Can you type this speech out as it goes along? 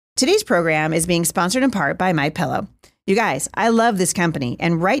Today's program is being sponsored in part by MyPillow. You guys, I love this company,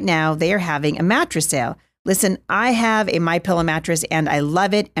 and right now they are having a mattress sale. Listen, I have a MyPillow mattress and I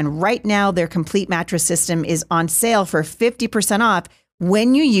love it, and right now their complete mattress system is on sale for 50% off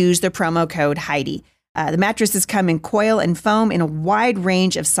when you use the promo code Heidi. The mattresses come in coil and foam in a wide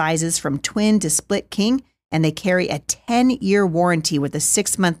range of sizes from twin to split king, and they carry a 10-year warranty with a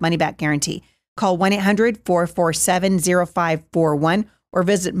 6-month money-back guarantee. Call 1-800-447-0541 or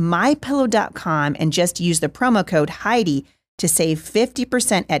visit mypillow.com and just use the promo code Heidi to save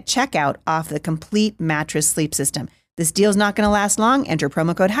 50% at checkout off the complete mattress sleep system. This deal's not going to last long. Enter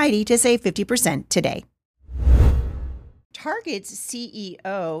promo code Heidi to save 50% today. Target's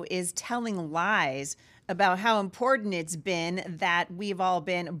CEO is telling lies about how important it's been that we've all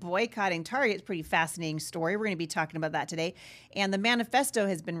been boycotting Target. It's a pretty fascinating story. We're going to be talking about that today. And the manifesto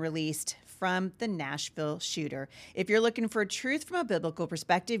has been released from the Nashville shooter. If you're looking for truth from a biblical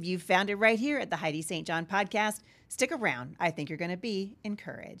perspective, you've found it right here at the Heidi St. John podcast. Stick around. I think you're going to be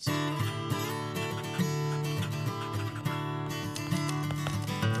encouraged.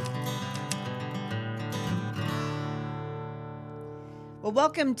 Well,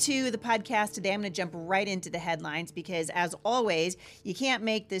 welcome to the podcast today. I'm going to jump right into the headlines because, as always, you can't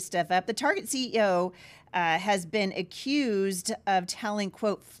make this stuff up. The Target CEO has been accused of telling,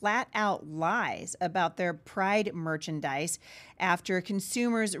 quote, flat out lies about their Pride merchandise after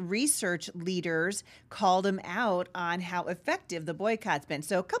consumers research leaders called him out on how effective the boycott's been.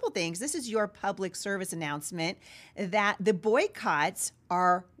 So a couple things. This is your public service announcement that the boycotts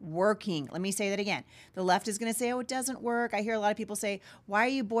are working. Let me say that again. The left is going to say, oh, it doesn't work. I hear a lot of people say, why are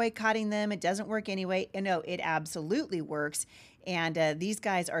you boycotting them? It doesn't work anyway. And no, it absolutely works. And these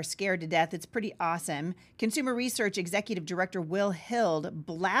guys are scared to death. It's pretty awesome. Consumer Research Executive Director Will Hild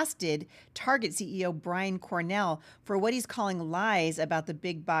blasted Target CEO Brian Cornell for what he's calling lies about the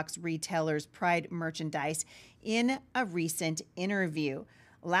big box retailers' Pride merchandise in a recent interview.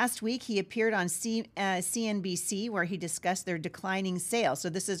 Last week, he appeared on CNBC where he discussed their declining sales. So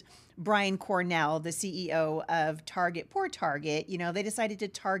this is Brian Cornell, the CEO of Target. Poor Target. You know, they decided to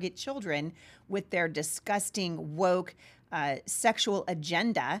target children with their disgusting, woke, sexual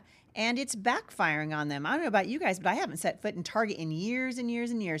agenda, and it's backfiring on them. I don't know about you guys, but I haven't set foot in Target in years and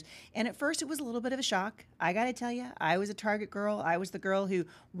years and years. And at first, it was a little bit of a shock. I got to tell you, I was a Target girl. I was the girl who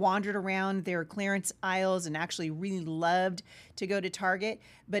wandered around their clearance aisles and actually really loved to go to Target.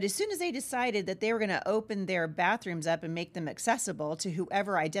 But as soon as they decided that they were going to open their bathrooms up and make them accessible to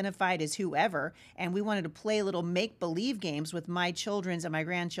whoever identified as whoever, and we wanted to play little make-believe games with my children's and my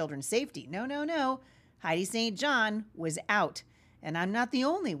grandchildren's safety. No. Heidi St. John was out, and I'm not the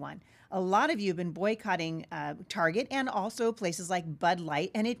only one. A lot of you have been boycotting Target and also places like Bud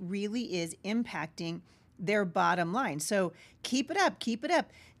Light, and it really is impacting their bottom line. So keep it up.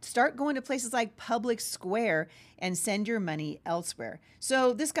 Start going to places like Public Square and send your money elsewhere.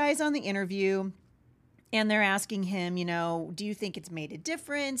 So this guy's on the interview, and they're asking him, you know, do you think it's made a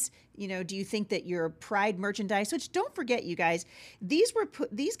difference? You know, do you think that your Pride merchandise, which don't forget, you guys, these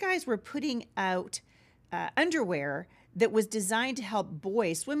guys were putting out underwear that was designed to help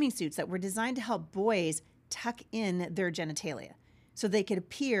boys, swimming suits that were designed to help boys tuck in their genitalia so they could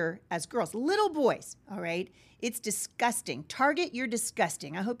appear as girls, little boys, all right? It's disgusting. Target, you're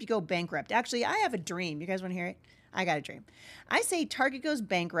disgusting. I hope you go bankrupt. Actually, I have a dream. You guys want to hear it? I got a dream. I say Target goes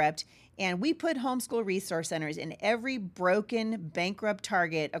bankrupt, and we put homeschool resource centers in every broken, bankrupt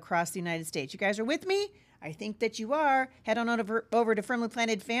Target across the United States. You guys are with me? I think that you are. Head on over to Firmly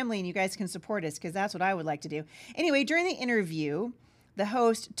Planted Family, and you guys can support us because that's what I would like to do. Anyway, during the interview, the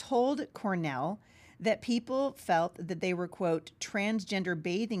host told Cornell that people felt that they were, quote, transgender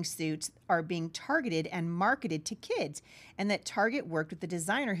bathing suits are being targeted and marketed to kids, and that Target worked with the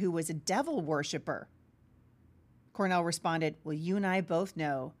designer who was a devil worshiper. Cornell responded, well, you and I both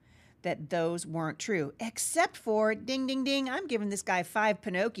know that those weren't true, except for, ding, ding, ding, I'm giving this guy 5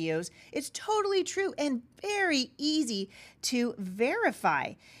 Pinocchios. It's totally true and very easy to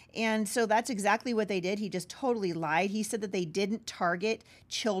verify. And so that's exactly what they did. He just totally lied. He said that they didn't target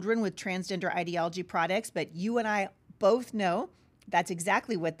children with transgender ideology products, but you and I both know that's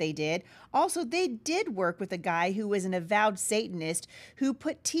exactly what they did. Also, they did work with a guy who was an avowed Satanist who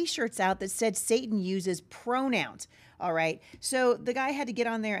put T-shirts out that said Satan uses pronouns. All right. So the guy had to get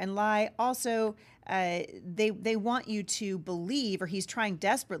on there and lie. Also, they want you to believe, or he's trying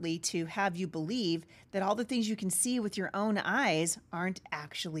desperately to have you believe that all the things you can see with your own eyes aren't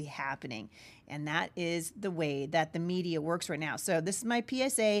actually happening. And that is the way that the media works right now. So this is my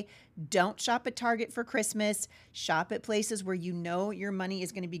PSA. Don't shop at Target for Christmas. Shop at places where you know your money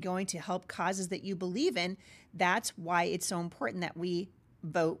is going to be going to help causes that you believe in. That's why it's so important that we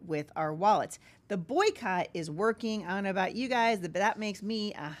vote with our wallets. The boycott is working. I don't know about you guys, but that makes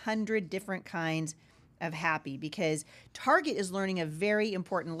me 100 different kinds of happy, because Target is learning a very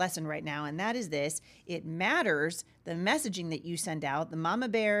important lesson right now, and that is this: it matters the messaging that you send out. The mama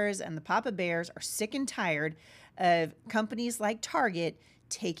bears and the papa bears are sick and tired of companies like Target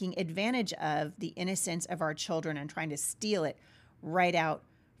taking advantage of the innocence of our children and trying to steal it right out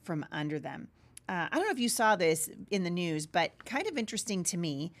from under them. I don't know if you saw this in the news, but kind of interesting to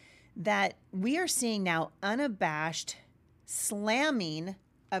me that we are seeing now unabashed slamming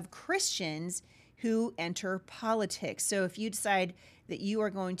of Christians who enter politics. So if you decide that you are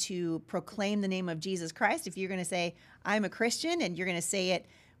going to proclaim the name of Jesus Christ, if you're going to say, I'm a Christian, and you're going to say it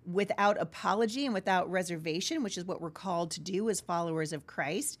without apology and without reservation, which is what we're called to do as followers of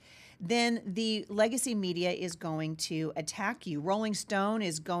Christ, then the legacy media is going to attack you. Rolling Stone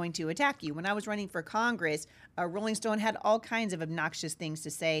is going to attack you. When I was running for Congress, Rolling Stone had all kinds of obnoxious things to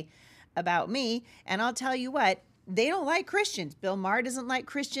say about me. And I'll tell you what, they don't like Christians. Bill Maher doesn't like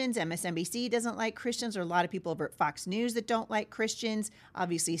Christians. MSNBC doesn't like Christians. There are a lot of people over at Fox News that don't like Christians.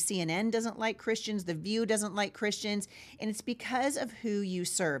 Obviously, CNN doesn't like Christians. The View doesn't like Christians. And it's because of who you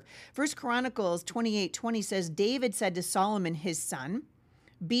serve. 1 Chronicles 28:20 says, David said to Solomon, his son,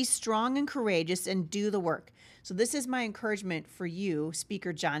 be strong and courageous and do the work. So this is my encouragement for you,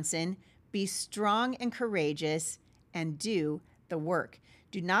 Speaker Johnson. Be strong and courageous and do the work.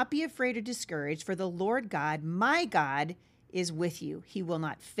 Do not be afraid or discouraged, for the Lord God, my God, is with you. He will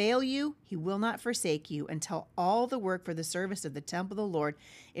not fail you. He will not forsake you until all the work for the service of the temple of the Lord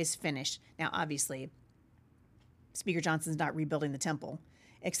is finished. Now, obviously, Speaker Johnson's not rebuilding the temple,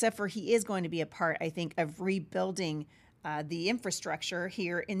 except for he is going to be a part, I think, of rebuilding the infrastructure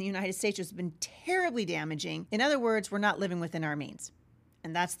here in the United States, which has been terribly damaging. In other words, we're not living within our means.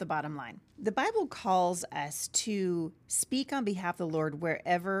 And that's the bottom line. The Bible calls us to speak on behalf of the Lord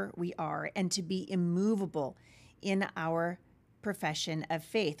wherever we are and to be immovable in our profession of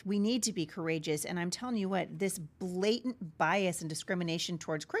faith. We need to be courageous. And I'm telling you what, this blatant bias and discrimination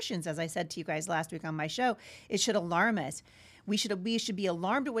towards Christians, as I said to you guys last week on my show, it should alarm us. We should be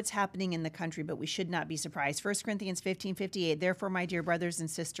alarmed at what's happening in the country, but we should not be surprised. 1 Corinthians 15:58, therefore, my dear brothers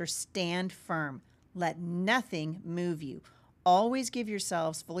and sisters, stand firm. Let nothing move you. Always give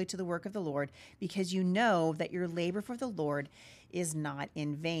yourselves fully to the work of the Lord, because you know that your labor for the Lord is not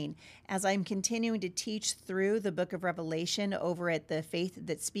in vain. As I'm continuing to teach through the book of Revelation over at the Faith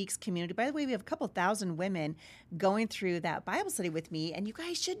That Speaks community, by the way, we have a couple thousand women going through that Bible study with me, and you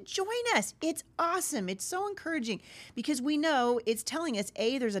guys should join us. It's awesome. It's so encouraging, because we know it's telling us,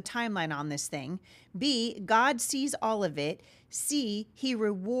 A, there's a timeline on this thing. B, God sees all of it. C, he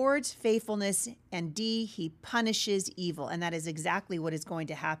rewards faithfulness. And D, he punishes evil. And that is exactly what is going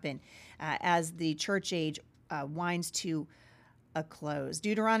to happen as the church age winds to a close.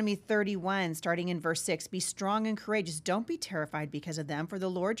 Deuteronomy 31, starting in verse 6, be strong and courageous. Don't be terrified because of them, for the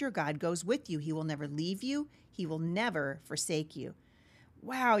Lord your God goes with you. He will never leave you. He will never forsake you.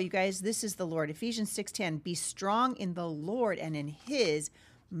 Wow, you guys, this is the Lord. Ephesians 6:10, be strong in the Lord and in his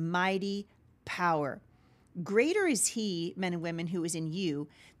mighty power. Greater is he, men and women, who is in you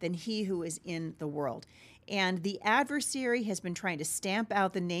than he who is in the world. And the adversary has been trying to stamp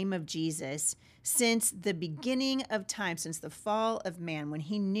out the name of Jesus since the beginning of time, since the fall of man, when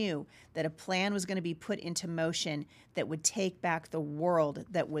he knew that a plan was going to be put into motion that would take back the world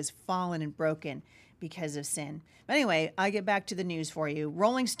that was fallen and broken because of sin. But anyway, I'll get back to the news for you.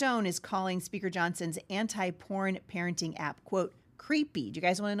 Rolling Stone is calling Speaker Johnson's anti-porn parenting app, quote, creepy. Do you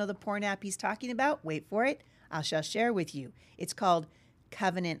guys want to know the porn app he's talking about? Wait for it. I shall share with you. It's called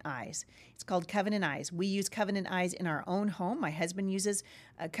Covenant Eyes. It's called Covenant Eyes. We use Covenant Eyes in our own home. My husband uses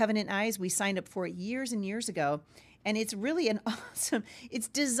Covenant Eyes. We signed up for it years and years ago. And it's really an awesome, it's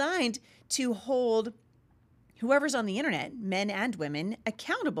designed to hold whoever's on the internet, men and women,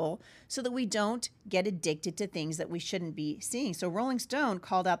 accountable so that we don't get addicted to things that we shouldn't be seeing. So Rolling Stone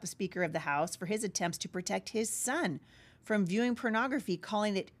called out the Speaker of the House for his attempts to protect his son from viewing pornography,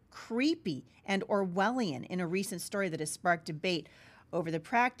 calling it creepy and Orwellian in a recent story that has sparked debate over the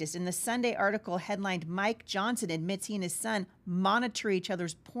practice. In the Sunday article headlined, Mike Johnson admits he and his son monitor each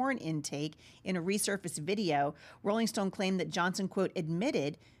other's porn intake in a resurfaced video. Rolling Stone claimed that Johnson, quote,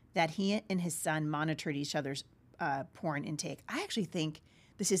 admitted that he and his son monitored each other's porn intake. I actually think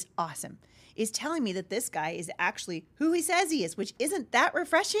this is awesome. It's telling me that this guy is actually who he says he is, which isn't that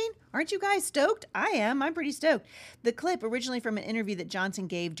refreshing? Aren't you guys stoked? I am. I'm pretty stoked. The clip, originally from an interview that Johnson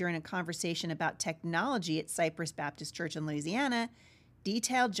gave during a conversation about technology at Cypress Baptist Church in Louisiana,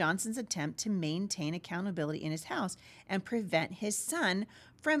 detailed Johnson's attempt to maintain accountability in his house and prevent his son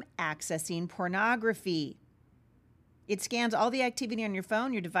from accessing pornography. It scans all the activity on your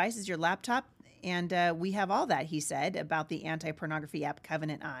phone, your devices, your laptop, and we have all that, he said, about the anti-pornography app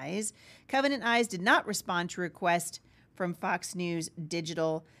Covenant Eyes. Covenant Eyes did not respond to a request from Fox News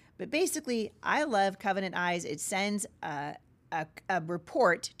Digital, but basically, I love Covenant Eyes. It sends a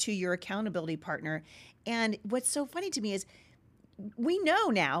report to your accountability partner. And what's so funny to me is we know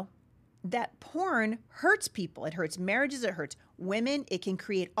now that porn hurts people. It hurts marriages. It hurts women. It can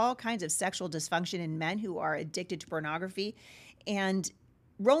create all kinds of sexual dysfunction in men who are addicted to pornography. And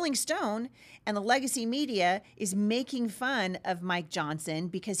Rolling Stone and the legacy media is making fun of Mike Johnson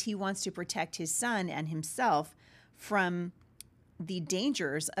because he wants to protect his son and himself from the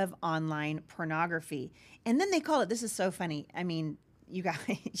dangers of online pornography. And then they call it, this is so funny. I mean, you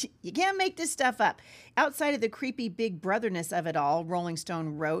guys, you can't make this stuff up. Outside of the creepy big brotherness of it all, Rolling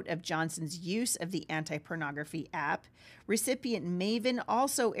Stone wrote of Johnson's use of the anti-pornography app. Recipient Maven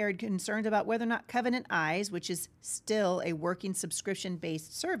also aired concerns about whether or not Covenant Eyes, which is still a working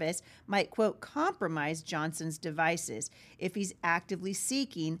subscription-based service, might, quote, compromise Johnson's devices if he's actively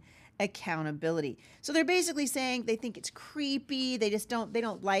seeking accountability. So they're basically saying they think it's creepy. They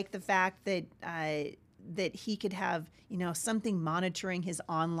don't like the fact that that he could have, something monitoring his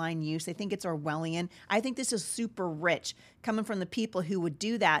online use. They think it's Orwellian. I think this is super rich coming from the people who would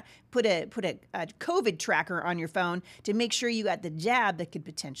do that. Put a COVID tracker on your phone to make sure you got the jab that could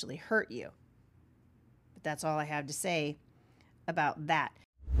potentially hurt you. But that's all I have to say about that.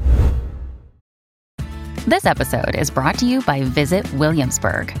 This episode is brought to you by Visit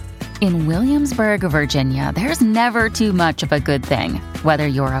Williamsburg. In Williamsburg, Virginia, there's never too much of a good thing. Whether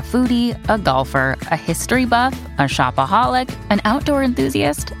you're a foodie, a golfer, a history buff, a shopaholic, an outdoor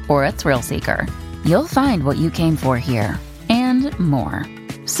enthusiast, or a thrill seeker, you'll find what you came for here and more.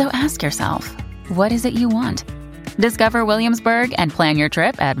 So ask yourself, what is it you want? Discover Williamsburg and plan your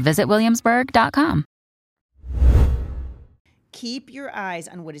trip at visitwilliamsburg.com. Keep your eyes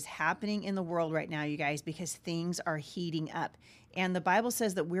on what is happening in the world right now, you guys, because things are heating up. And the Bible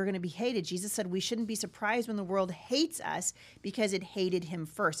says that we're going to be hated. Jesus said we shouldn't be surprised when the world hates us because it hated him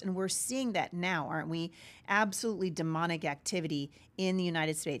first. And we're seeing that now, aren't we? Absolutely demonic activity in the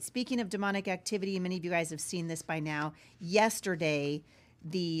United States. Speaking of demonic activity, many of you guys have seen this by now. Yesterday,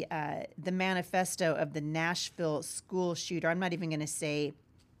 the manifesto of the Nashville school shooter, I'm not going to say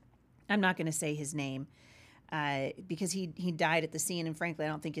his name, because he died at the scene, and frankly, I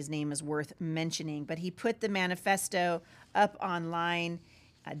don't think his name is worth mentioning. But he put the manifesto up online.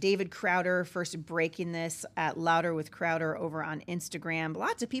 David Crowder first breaking this at Louder with Crowder over on Instagram.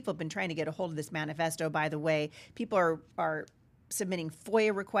 Lots of people have been trying to get a hold of this manifesto, by the way. People are submitting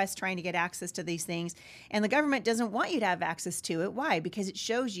FOIA requests trying to get access to these things, and the government doesn't want you to have access to it. Why? Because it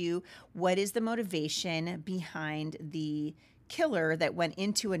shows you what is the motivation behind the killer that went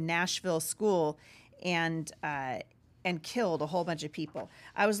into a Nashville school and killed a whole bunch of people.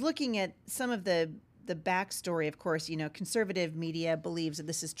 I was looking at some of the backstory. Of course, conservative media believes that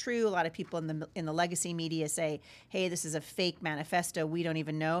this is true. A lot of people in the legacy media say, hey, this is a fake manifesto. We don't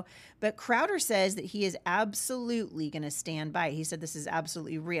even know. But Crowder says that he is absolutely going to stand by it. He said this is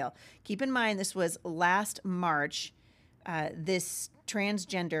absolutely real. Keep in mind, this was last March. This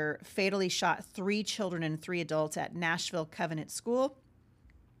transgender fatally shot 3 children and 3 adults at Nashville Covenant School.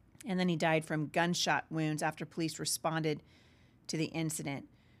 And then he died from gunshot wounds after police responded to the incident.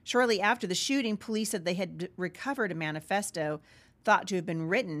 Shortly after the shooting, police said they had recovered a manifesto thought to have been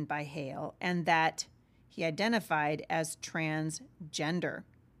written by Hale and that he identified as transgender.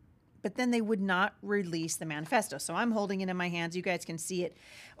 But then they would not release the manifesto. So I'm holding it in my hands. You guys can see it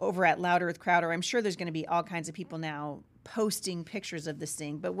over at Louder with Crowder. I'm sure there's going to be all kinds of people now posting pictures of this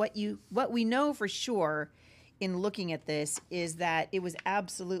thing. But what we know for sure in looking at this is that it was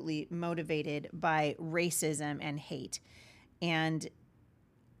absolutely motivated by racism and hate. And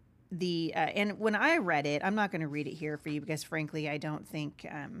and when I read it, I'm not going to read it here for you because frankly, I don't think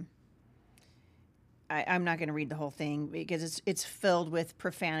I'm not going to read the whole thing because it's filled with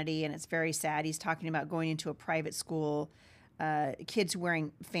profanity and it's very sad. He's talking about going into a private school, kids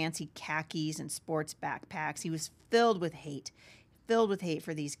wearing fancy khakis and sports backpacks. He was filled with hate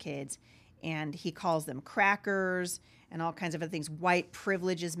for these kids. And he calls them crackers and all kinds of other things. White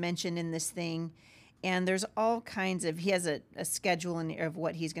privilege is mentioned in this thing. And there's all kinds of, he has a schedule of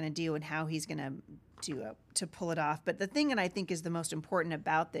what he's going to do and how he's going to pull it off. But the thing that I think is the most important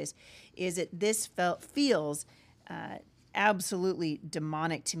about this is that this feels absolutely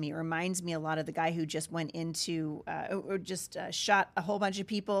demonic to me. It reminds me a lot of the guy who just went into shot a whole bunch of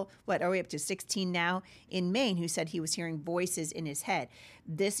people. What are we up to 16 now in Maine? Who said he was hearing voices in his head.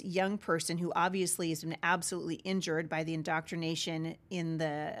 This young person who obviously has been absolutely injured by the indoctrination in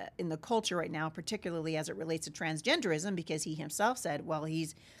the culture right now, particularly as it relates to transgenderism, because he himself said, well,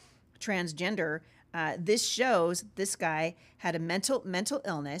 he's transgender. This shows this guy had a mental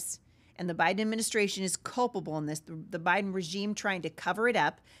illness. And the Biden administration is culpable in this. The Biden regime trying to cover it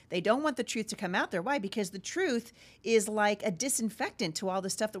up. They don't want the truth to come out there. Why? Because the truth is like a disinfectant to all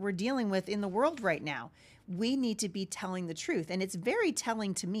the stuff that we're dealing with in the world right now. We need to be telling the truth. And it's very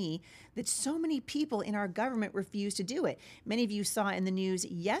telling to me that so many people in our government refuse to do it. Many of you saw in the news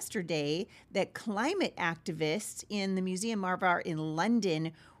yesterday that climate activists in the Museum of Art in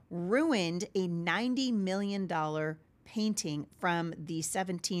London ruined a $90 million painting from the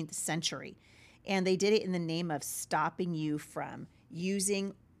 17th century. And they did it in the name of stopping you from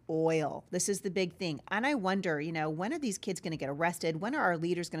using oil. This is the big thing. And I wonder, when are these kids going to get arrested? When are our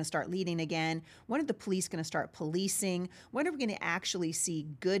leaders going to start leading again? When are the police going to start policing? When are we going to actually see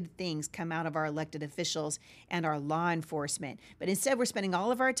good things come out of our elected officials and our law enforcement? But instead, we're spending all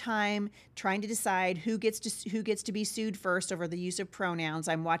of our time trying to decide who gets to be sued first over the use of pronouns.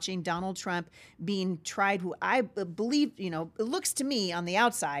 I'm watching Donald Trump being tried, who I believe, it looks to me on the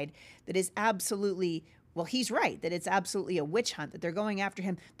outside that is absolutely, well, he's right, that it's absolutely a witch hunt, that they're going after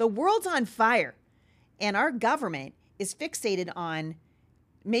him. The world's on fire, and our government is fixated on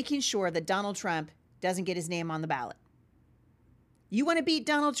making sure that Donald Trump doesn't get his name on the ballot. You want to beat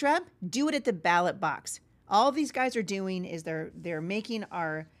Donald Trump? Do it at the ballot box. All these guys are doing is they're making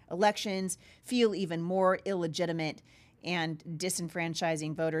our elections feel even more illegitimate and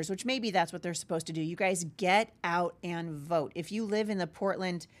disenfranchising voters, which maybe that's what they're supposed to do. You guys get out and vote. If you live in the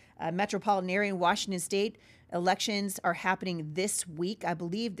Portland metropolitan area in Washington State, elections are happening this week. I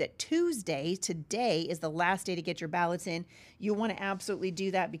believe that today is the last day to get your ballots in. You want to absolutely do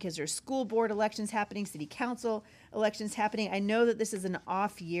that because there's school board elections happening, city council elections happening. I know that this is an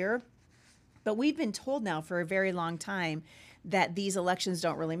off year, but we've been told now for a very long time that these elections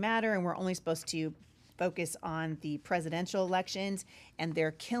don't really matter and we're only supposed to focus on the presidential elections, and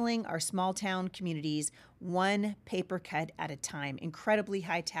they're killing our small town communities one paper cut at a time. Incredibly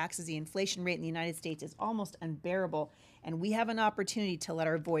high taxes. The inflation rate in the United States is almost unbearable, and we have an opportunity to let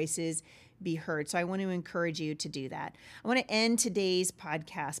our voices be heard. So I want to encourage you to do that. I want to end today's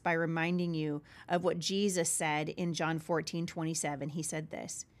podcast by reminding you of what Jesus said in John 14:27. He said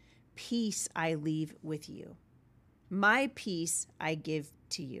this, "Peace I leave with you. My peace I give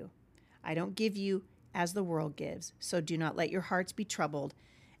to you. I don't give you as the world gives. So do not let your hearts be troubled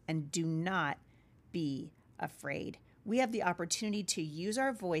and do not be afraid." We have the opportunity to use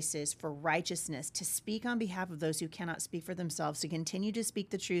our voices for righteousness, to speak on behalf of those who cannot speak for themselves, to continue to speak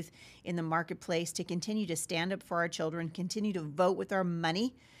the truth in the marketplace, to continue to stand up for our children, continue to vote with our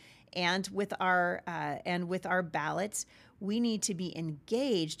money and with our ballots. We need to be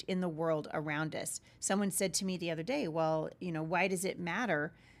engaged in the world around us. Someone said to me the other day, well, why does it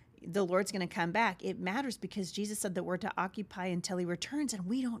matter? The Lord's going to come back. It matters because Jesus said that we're to occupy until he returns, and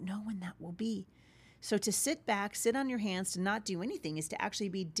we don't know when that will be. So to sit back, sit on your hands, to not do anything is to actually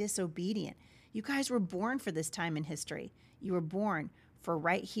be disobedient. You guys were born for this time in history. You were born for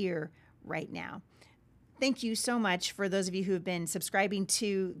right here, right now. Thank you so much for those of you who have been subscribing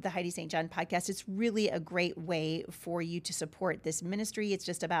to the Heidi St. John podcast. It's really a great way for you to support this ministry. It's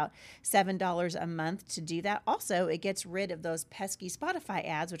just about $7 a month to do that. Also, it gets rid of those pesky Spotify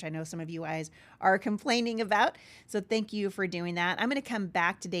ads, which I know some of you guys are complaining about. So thank you for doing that. I'm going to come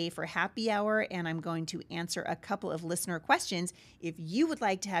back today for happy hour, and I'm going to answer a couple of listener questions. If you would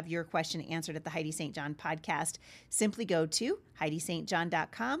like to have your question answered at the Heidi St. John podcast, simply go to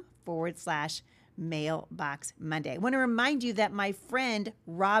HeidiSt.John.com/Mailbox Monday. I want to remind you that my friend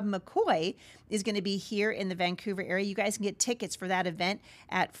Rob McCoy is going to be here in the Vancouver area. You guys can get tickets for that event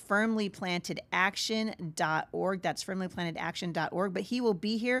at firmlyplantedaction.org. That's firmlyplantedaction.org. But he will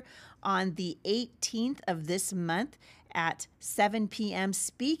be here on the 18th of this month at 7 p.m.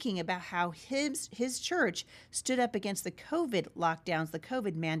 speaking about how his church stood up against the COVID lockdowns, the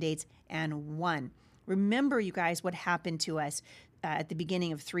COVID mandates, and won. Remember, you guys, what happened to us at the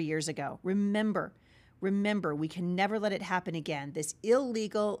beginning of 3 years ago. Remember, we can never let it happen again. This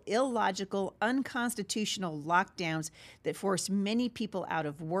illegal, illogical, unconstitutional lockdowns that forced many people out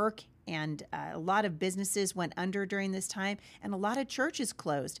of work, and a lot of businesses went under during this time, and a lot of churches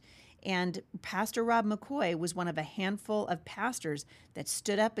closed. And Pastor Rob McCoy was one of a handful of pastors that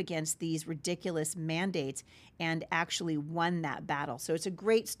stood up against these ridiculous mandates and actually won that battle. So it's a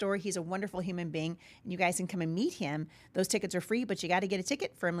great story. He's a wonderful human being, and you guys can come and meet him. Those tickets are free, but you got to get a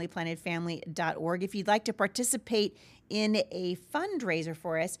ticket, firmlyplantedfamily.org. If you'd like to participate in a fundraiser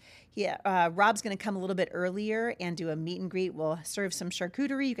for us, Rob's going to come a little bit earlier and do a meet and greet. We'll serve some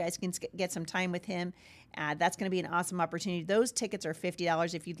charcuterie. You guys can get some time with him. That's going to be an awesome opportunity. Those tickets are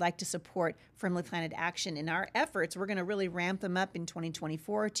 $50 if you'd like to support Firmly Planted Action in our efforts. We're going to really ramp them up in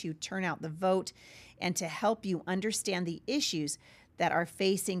 2024 to turn out the vote and to help you understand the issues that are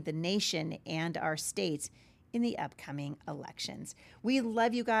facing the nation and our states in the upcoming elections. We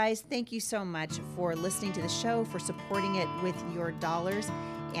love you guys. Thank you so much for listening to the show, for supporting it with your dollars,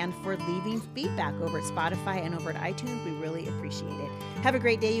 and for leaving feedback over at Spotify and over at iTunes. We really appreciate it. Have a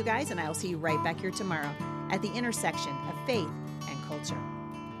great day, you guys, and I will see you right back here tomorrow at the intersection of faith and culture.